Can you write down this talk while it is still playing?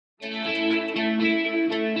Welcome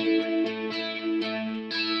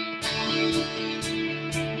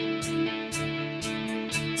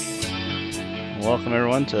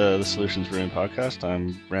everyone to the Solutions Brewing Podcast.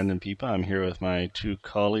 I'm Brendan Piepa. I'm here with my two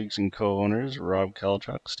colleagues and co-owners, Rob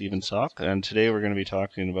Kalchuk, Stephen Sock, and today we're going to be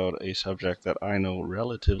talking about a subject that I know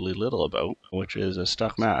relatively little about, which is a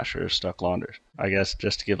stuck mash or stuck launders. I guess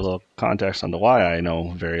just to give a little context on the why I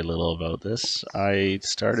know very little about this, I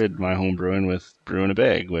started my home brewing with Brew in a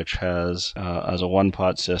Bag, which has, as a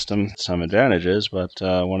one-pot system, some advantages, but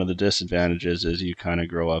one of the disadvantages is you kind of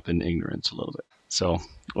grow up in ignorance a little bit. So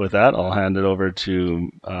with that, I'll hand it over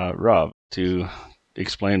to Rob to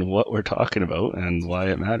explain what we're talking about and why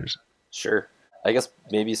it matters. Sure. I guess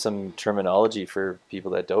maybe some terminology for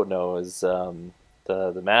people that don't know is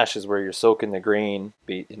the mash is where you're soaking the grain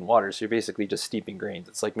in water. So you're basically just steeping grains.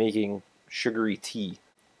 It's like making sugary tea.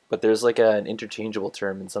 But there's like an interchangeable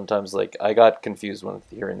term, and sometimes like I got confused when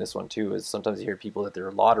hearing this one too, is sometimes you hear people that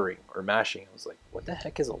they're lautering or mashing. I was like, what the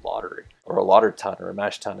heck is a lautering? Or a lauter tun or a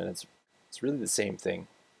mash tun? And it's really the same thing.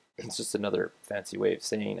 It's just another fancy way of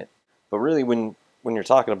saying it. But really, when you're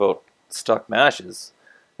talking about stuck mashes,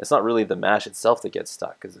 it's not really the mash itself that gets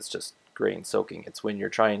stuck, because it's just grain soaking. It's when you're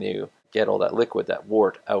trying to get all that liquid, that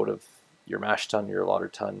wort, out of your mash tun, your lauter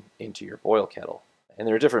tun, into your boil kettle. And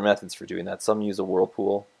there are different methods for doing that. Some use a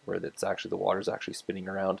whirlpool, where it's actually the water's actually spinning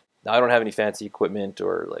around. Now, I don't have any fancy equipment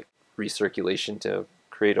or like recirculation to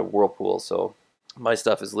create a whirlpool, so my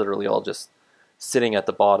stuff is literally all just sitting at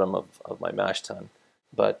the bottom of my mash tun.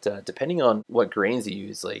 But depending on what grains you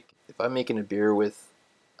use, like if I'm making a beer with,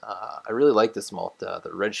 I really like this malt, the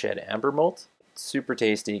Red Shed Amber malt. It's super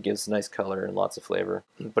tasty, gives a nice color and lots of flavor.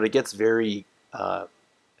 But it gets very, I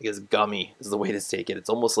guess, gummy is the way to take it. It's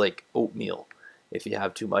almost like oatmeal if you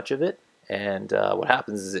have too much of it. And what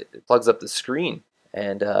happens is it plugs up the screen,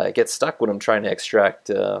 and it gets stuck when I'm trying to extract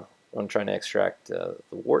the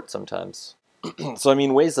wort sometimes. So I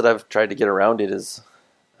mean, ways that I've tried to get around it is,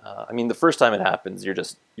 the first time it happens, you're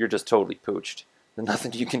just totally pooched. There's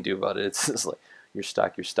nothing you can do about it. It's just like you're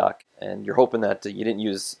stuck, and you're hoping that you didn't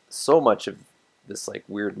use so much of this like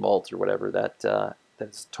weird malt or whatever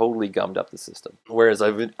that's totally gummed up the system. Whereas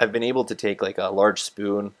I've been able to take like a large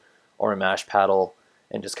spoon or a mash paddle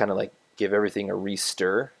and just kind of like give everything a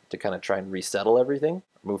re-stir to kind of try and resettle everything,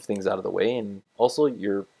 move things out of the way, and also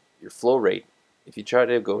your flow rate. If you try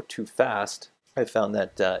to go too fast, I found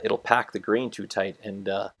that it'll pack the grain too tight, and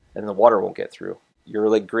the water won't get through. Your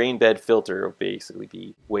like grain bed filter will basically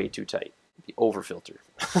be way too tight, be over filter.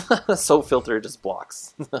 So filter it just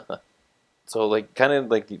blocks. So like kind of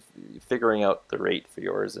like figuring out the rate for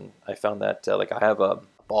yours, and I found that like I have a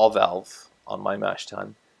ball valve on my mash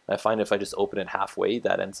tun. I find if I just open it halfway,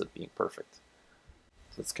 that ends up being perfect.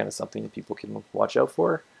 So it's kind of something that people can watch out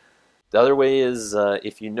for. The other way is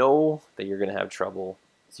if you know that you're going to have trouble,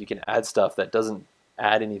 so you can add stuff that doesn't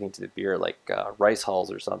add anything to the beer, like rice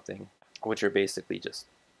hulls or something, which are basically just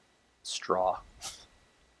straw.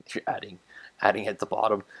 You're adding at the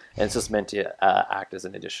bottom, and it's just meant to act as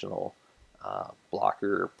an additional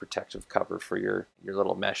blocker or protective cover for your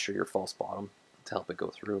little mesh or your false bottom to help it go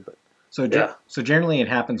through. But so generally it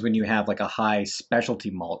happens when you have like a high specialty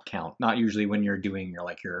malt count, not usually when you're doing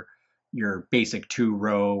your basic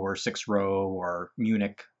 2-row or 6-row or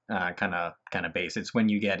Munich kind of base. It's when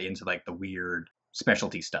you get into like the weird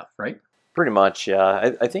specialty stuff, right? Pretty much,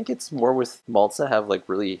 yeah. I think it's more with malts that have like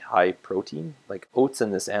really high protein, like oats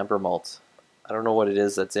in this amber malt. I don't know what it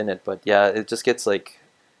is that's in it, but yeah, it just gets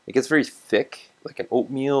very thick, like an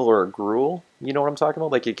oatmeal or a gruel. You know what I'm talking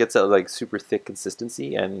about? Like it gets that like super thick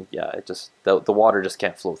consistency, and yeah, it just the water just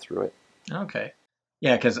can't flow through it. Okay.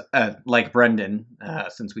 Yeah, because like Brendan,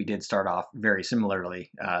 since we did start off very similarly,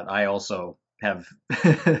 I also have,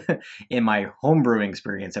 in my home brewing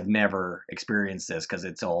experience, have never experienced this because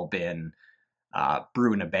it's all been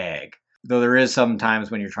brew in a bag. Though there is sometimes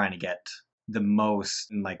when you're trying to get the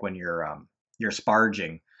most, like when you're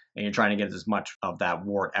sparging and you're trying to get as much of that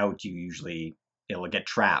wort out, it'll get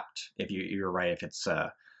trapped. If you're right, if it's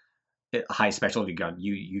a high specialty gun,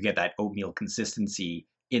 you get that oatmeal consistency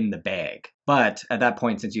in the bag. But at that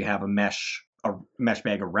point, since you have a mesh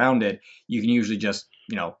bag around it, you can usually just,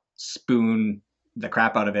 spoon the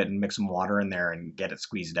crap out of it and mix some water in there and get it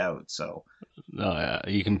squeezed out. So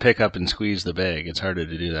you can pick up and squeeze the bag. It's harder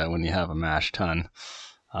to do that when you have a mash tun.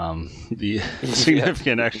 The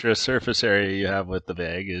significant extra surface area you have with the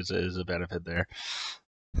bag is a benefit there.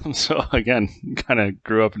 So again, kind of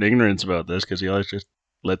grew up in ignorance about this because you always just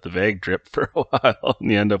let the bag drip for a while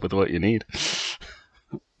and you end up with what you need.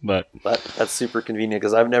 But that's super convenient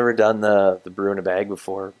because I've never done the brew in a bag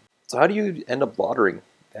before. So how do you end up lautering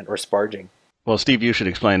or sparging? Well, Steve, you should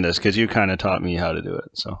explain this because you kind of taught me how to do it.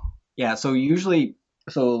 So Yeah, so usually,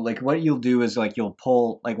 so like what you'll do is like you'll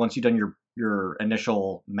pull, like once you've done your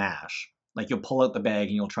initial mash, like you'll pull out the bag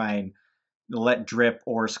and you'll try and let drip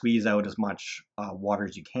or squeeze out as much water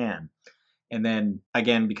as you can. And then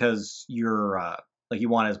again, because you're like you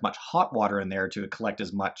want as much hot water in there to collect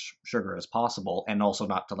as much sugar as possible, and also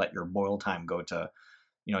not to let your boil time go to,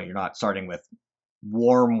 you're not starting with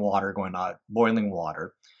warm water going on boiling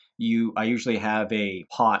water. I usually have a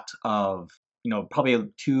pot of, probably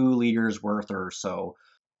 2 liters worth or so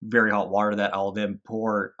very hot water that I'll then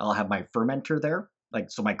pour. I'll have my fermenter there,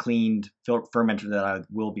 like so my cleaned fermenter that I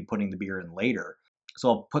will be putting the beer in later. So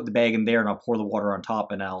I'll put the bag in there and I'll pour the water on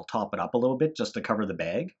top and I'll top it up a little bit just to cover the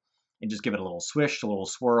bag and just give it a little swish, a little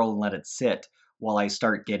swirl, and let it sit while I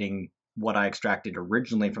start getting what I extracted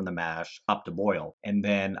originally from the mash up to boil. And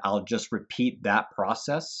then I'll just repeat that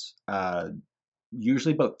process,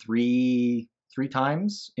 usually about three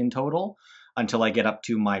times in total until I get up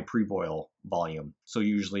to my pre-boil volume. So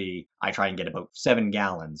usually I try and get about 7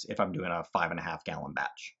 gallons if I'm doing a 5.5 gallon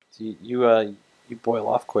batch. So you boil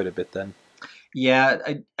off quite a bit then. Yeah,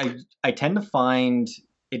 I tend to find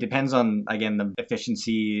it depends on, again, the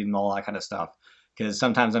efficiency and all that kind of stuff. Because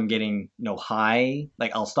sometimes I'm getting high,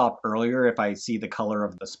 like I'll stop earlier if I see the color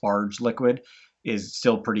of the sparge liquid is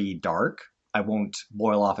still pretty dark. I won't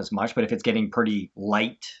boil off as much, but if it's getting pretty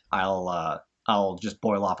light, I'll just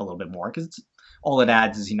boil off a little bit more because all it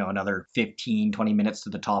adds is another 15-20 minutes to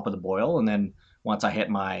the top of the boil, and then once I hit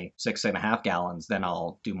my 6.5 gallons, then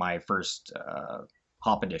I'll do my first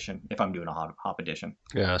hop addition if I'm doing a hop addition.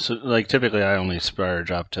 yeah, so like typically I only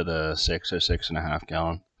sparge up to the 6 or 6.5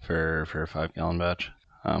 gallon for a 5 gallon batch.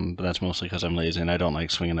 But that's mostly because I'm lazy and I don't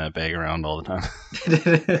like swinging that bag around all the time.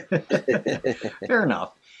 Fair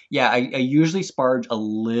enough. Yeah, I usually sparge a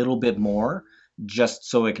little bit more just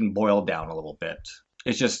so it can boil down a little bit.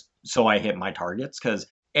 It's just so I hit my targets because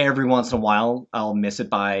every once in a while I'll miss it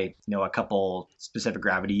by a couple specific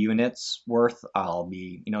gravity units worth. I'll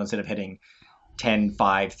be instead of hitting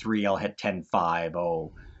 10.53, I'll hit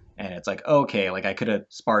 10.50, and it's like, okay, like I could have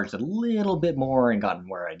sparged a little bit more and gotten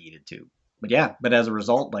where I needed to. But as a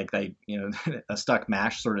result, like a stuck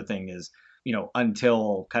mash sort of thing is,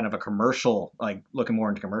 until kind of a commercial, like looking more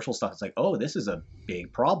into commercial stuff, it's like, oh, this is a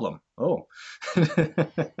big problem. Oh.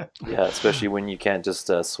 Yeah, especially when you can't just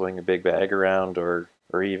swing a big bag around, or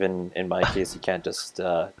even in my case, you can't just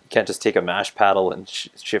take a mash paddle and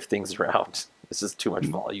shift things around. This is too much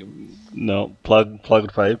volume. No, plugged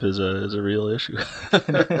pipe is a real issue.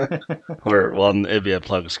 Or well, it'd be a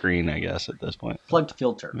plug screen, I guess, at this point. Plugged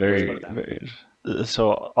filter. Very.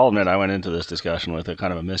 So I'll admit I went into this discussion with a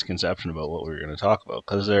kind of a misconception about what we were going to talk about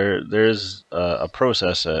because there's a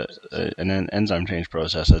process, an enzyme change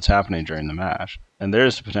process that's happening during the mash, and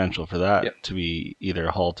there's the potential for that to be either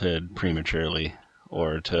halted prematurely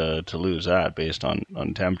or to lose that based on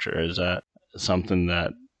temperature. Is that something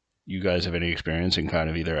that you guys have any experience in kind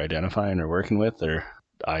of either identifying or working with? Or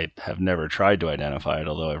I have never tried to identify it,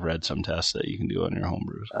 although I've read some tests that you can do on your home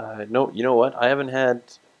brews. No, you know what? I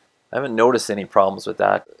haven't noticed any problems with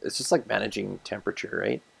that. It's just like managing temperature,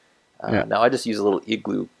 right? Now I just use a little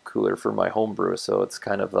igloo cooler for my home brew, so it's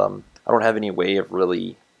kind of I don't have any way of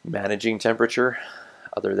really managing temperature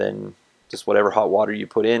other than just whatever hot water you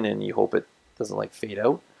put in, and you hope it doesn't like fade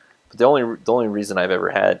out. But the only reason I've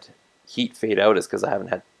ever had heat fade out is because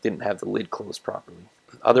I didn't have the lid closed properly.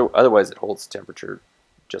 Otherwise, it holds temperature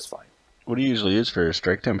just fine. What do you usually use for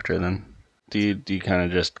strike temperature then? Do you kind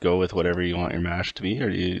of just go with whatever you want your mash to be, or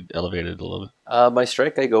do you elevate it a little bit? My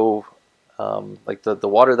strike, I go like the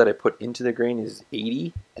water that I put into the grain is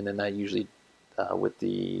 80, and then I usually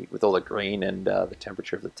with all the grain and the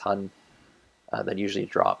temperature of the ton, that usually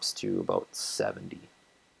drops to about 70.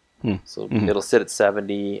 So it'll sit at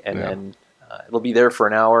 70, and then it'll be there for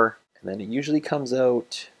an hour. And then it usually comes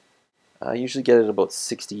out, I usually get it about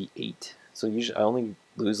 68. So usually I only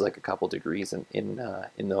lose like a couple degrees in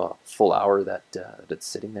the full hour that it's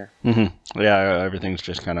sitting there. Mm-hmm. Yeah, everything's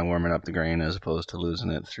just kind of warming up the grain as opposed to losing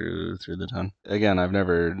it through the ton. Again, I've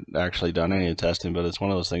never actually done any testing, but it's one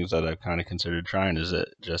of those things that I've kind of considered trying. Is it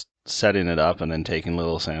just setting it up and then taking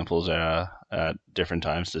little samples at different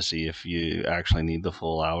times to see if you actually need the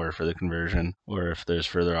full hour for the conversion, or if there's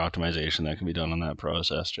further optimization that can be done on that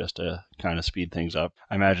process just to kind of speed things up.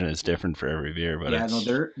 I imagine it's different for every beer, but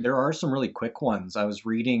there are some really quick ones. I was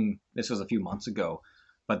reading, this was a few months ago,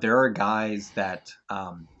 but there are guys that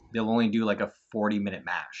they'll only do like a 40-minute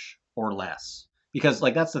mash or less, because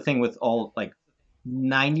like that's the thing with all, like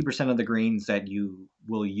 90% of the grains that you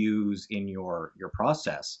will use in your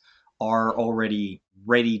process are already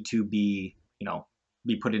ready to be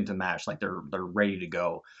be put into mash. Like they're ready to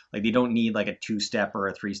go. Like they don't need like a 2-step or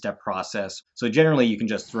a 3-step process. So generally you can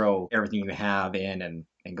just throw everything you have in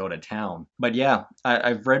and go to town. But yeah,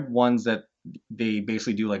 I've read ones that they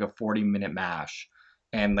basically do like a 40-minute mash,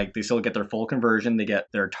 and like they still get their full conversion. They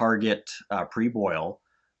get their target pre-boil,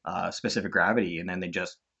 specific gravity, and then they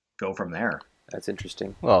just go from there. That's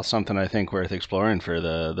interesting. Well, something I think worth exploring for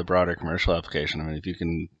the broader commercial application. I mean, if you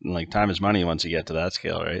can, like, time is money once you get to that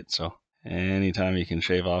scale, right? So anytime you can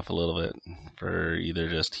shave off a little bit for either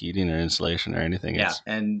just heating or insulation or anything. Yeah,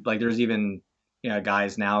 and like there's even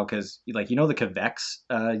guys now, because like the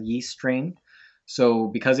Kvex yeast strain. So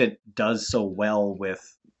because it does so well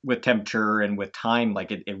with temperature and with time,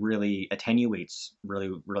 like it really attenuates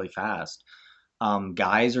really, really fast.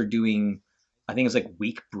 Guys are doing, I think it's like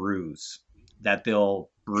weak brews that they'll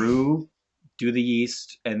brew, do the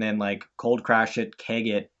yeast, and then like cold crash it, keg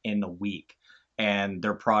it in a week, and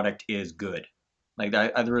their product is good. Like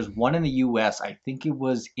there was one in the U.S. I think it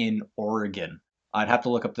was in Oregon. I'd have to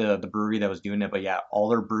look up the brewery that was doing it, but yeah, all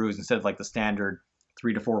their brews, instead of like the standard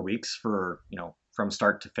 3 to 4 weeks for from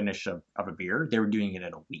start to finish of a beer, they were doing it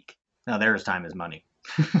in a week. Now there's time is money.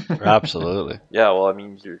 Absolutely. Yeah, well, I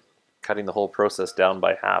mean, you're cutting the whole process down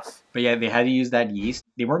by half. But yeah, they had to use that yeast.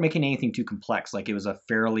 They weren't making anything too complex. Like it was a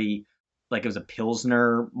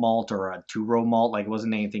Pilsner malt or a 2-row malt. Like it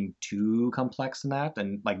wasn't anything too complex than that,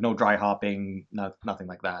 and like no dry hopping, nothing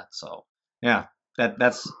like that. So yeah,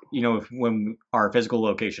 that's when our physical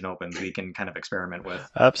location opens, we can kind of experiment with.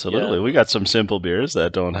 Absolutely. Yeah. We got some simple beers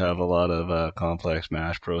that don't have a lot of complex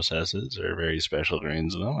mash processes or very special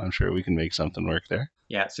grains in them. I'm sure we can make something work there.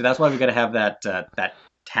 Yeah, so that's why we got to have that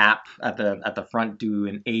tap at the front, do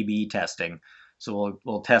an A/B testing. So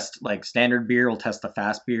we'll test like standard beer, we'll test the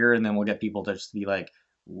fast beer, and then we'll get people to just be like,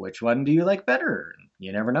 which one do you like better?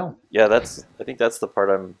 You never know. Yeah, I think that's the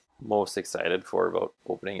part I'm most excited for about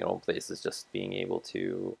opening your own place, is just being able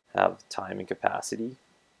to have time and capacity,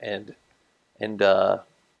 and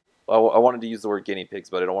I wanted to use the word guinea pigs,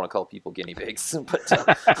 but I don't want to call people guinea pigs. But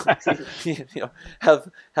have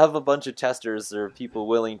a bunch of testers or people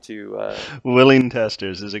willing to. Willing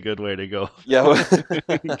testers is a good way to go. Yeah.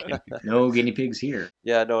 No guinea pigs here.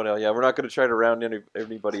 Yeah, no. Yeah, we're not going to try to round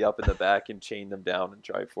everybody up in the back and chain them down and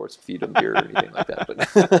try force feed them beer or anything like that. But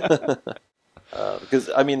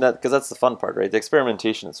because that's the fun part, right? The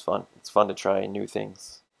experimentation is fun. It's fun to try new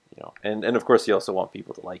things, and of course you also want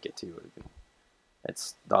people to like it too.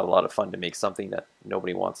 It's not a lot of fun to make something that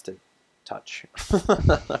nobody wants to touch.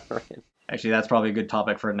 Right. Actually, that's probably a good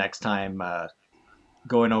topic for next time,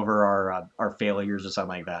 going over our failures or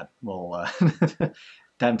something like that. We'll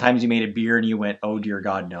times you made a beer and you went, oh dear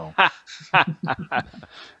God, no.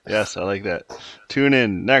 Yes, I like that. Tune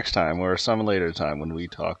in next time or some later time when we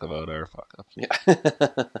talk about our fuck ups. Yeah.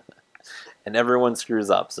 And everyone screws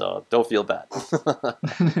up, so don't feel bad.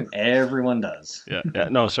 Everyone does. Yeah.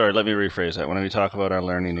 No, sorry. Let me rephrase that. When we talk about our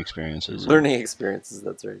learning experiences. Learning experiences,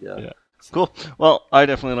 that's right, yeah. Cool. Well, I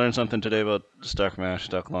definitely learned something today about stuck mash,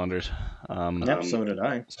 stuck launders. Yep, so did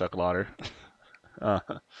I. Stuck lauder. I'm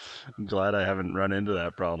glad I haven't run into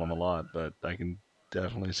that problem a lot, but I can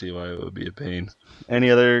definitely see why it would be a pain. Any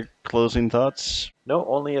other closing thoughts? No,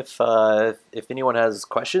 only if anyone has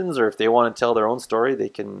questions or if they want to tell their own story, they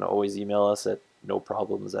can always email us at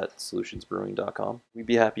noproblems@solutionsbrewing.com. We'd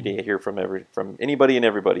be happy to hear from anybody and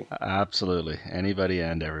everybody. Absolutely. Anybody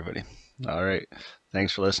and everybody. All right.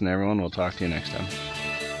 Thanks for listening, everyone. We'll talk to you next time.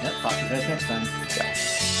 Yep, talk to you guys next time. Yeah.